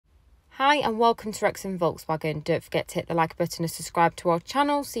Hi and welcome to Wrexham Volkswagen. Don't forget to hit the like button and subscribe to our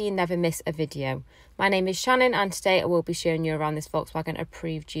channel so you never miss a video. My name is Shannon and today I will be showing you around this Volkswagen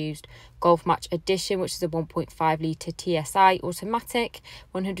approved used Golf Match Edition, which is a 1.5 litre TSI automatic,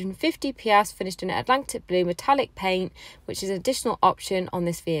 150 PS, finished in Atlantic blue metallic paint, which is an additional option on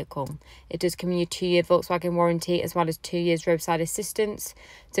this vehicle. It does come in your 2-year Volkswagen warranty as well as 2 years roadside assistance.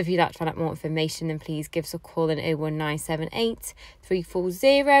 So if you'd like to find out more information, then please give us a call in 01978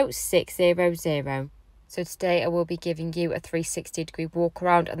 340 600. So today I will be giving you a 360 degree walk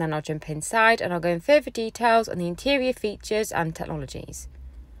around and then I'll jump inside and I'll go in further details on the interior features and technologies.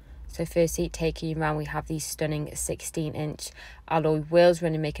 So firstly, taking you around, we have these stunning 16-inch alloy wheels,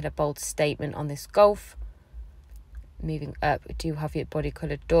 really making a bold statement on this Golf. Moving up, we do have your body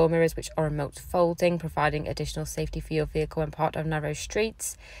coloured door mirrors, which are remote folding, providing additional safety for your vehicle when part of narrow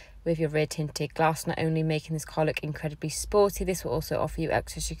streets. With your rear tinted glass, not only making this car look incredibly sporty, this will also offer you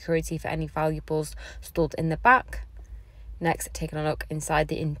extra security for any valuables stored in the back. Next, taking a look inside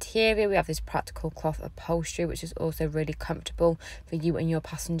the interior, we have this practical cloth upholstery, which is also really comfortable for you and your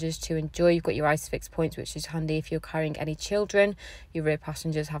passengers to enjoy. You've got your ISOFIX points, which is handy if you're carrying any children. Your rear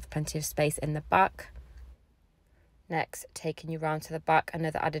passengers have plenty of space in the back. Next, taking you round to the back,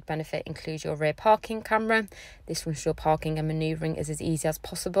 another added benefit includes your rear parking camera. This will ensure parking and manoeuvring is as easy as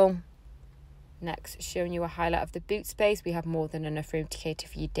possible. Next, showing you a highlight of the boot space, we have more than enough room to cater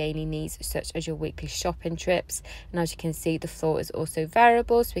for your daily needs, such as your weekly shopping trips. And as you can see, the floor is also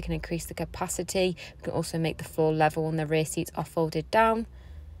variable, so we can increase the capacity. We can also make the floor level and the rear seats are folded down.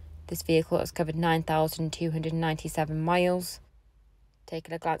 This vehicle has covered 9,297 miles.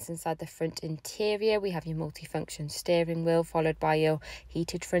 Taking a glance inside the front interior, we have your multifunction steering wheel followed by your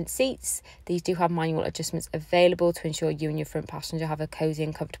heated front seats. These do have manual adjustments available to ensure you and your front passenger have a cosy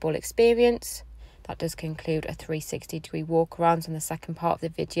and comfortable experience. That does conclude a 360 degree walk around on the second part of the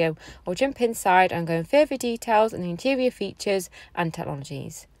video. I'll jump inside and go in further details on the interior features and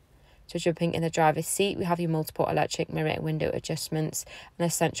technologies. So jumping in the driver's seat, we have your multiple electric mirror and window adjustments and a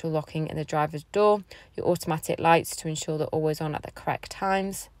central locking in the driver's door, your automatic lights to ensure they're always on at the correct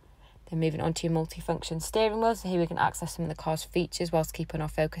times. Then moving on to your multifunction steering wheel, so here we can access some of the car's features whilst keeping our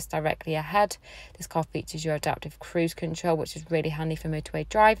focus directly ahead. This car features your adaptive cruise control, which is really handy for motorway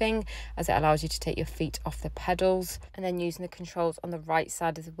driving as it allows you to take your feet off the pedals. And then using the controls on the right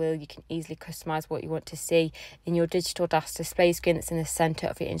side of the wheel, you can easily customise what you want to see in your digital dash display screen that's in the centre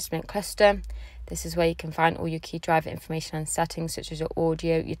of your instrument cluster. This is where you can find all your key driver information and settings such as your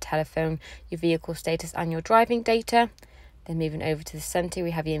audio, your telephone, your vehicle status and your driving data. Then moving over to the centre, we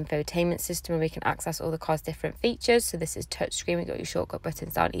have your infotainment system where we can access all the car's different features. So this is touchscreen, we've got your shortcut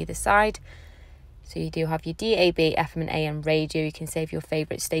buttons down either side. So you do have your DAB, FM and AM radio. You can save your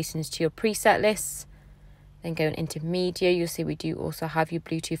favourite stations to your preset lists. Then going into media, you'll see we do also have your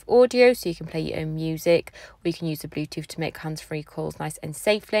Bluetooth audio, so you can play your own music, or you can use the Bluetooth to make hands-free calls nice and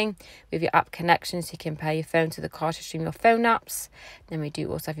safely. With your app connections, so you can pair your phone to the car to stream your phone apps. Then we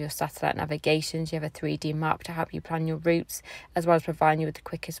do also have your satellite navigations. You have a 3D map to help you plan your routes, as well as providing you with the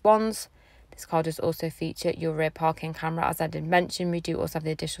quickest ones. This car does also feature your rear parking camera. As I did mention, we do also have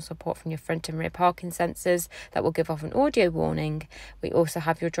the additional support from your front and rear parking sensors that will give off an audio warning. We also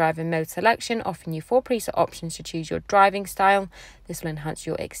have your driver mode selection, offering you 4 preset options to choose your driving style. This will enhance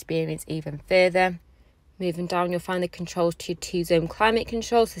your experience even further. Moving down, you'll find the controls to your 2-zone climate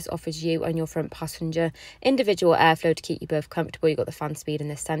control. So this offers you and your front passenger individual airflow to keep you both comfortable. You've got the fan speed in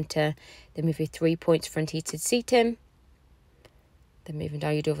the centre. Then with your 3 points front heated seating. Then moving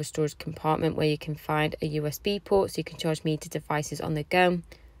down, you do have a storage compartment where you can find a USB port so you can charge meter devices on the go.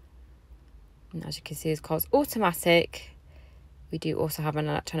 And as you can see, this car's automatic. We do also have an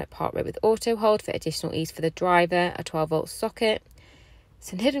electronic park brake with auto hold for additional ease for the driver, a 12-volt socket,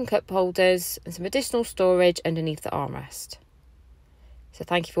 some hidden cup holders and some additional storage underneath the armrest. So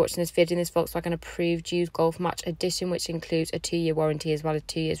thank you for watching this video in this Volkswagen approved used Golf Match Edition, which includes a 2-year warranty as well as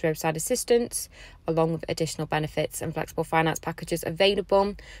 2 years roadside assistance, along with additional benefits and flexible finance packages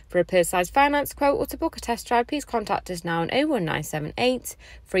available. For a personalised finance quote or to book a test drive, please contact us now on 01978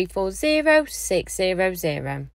 340 600.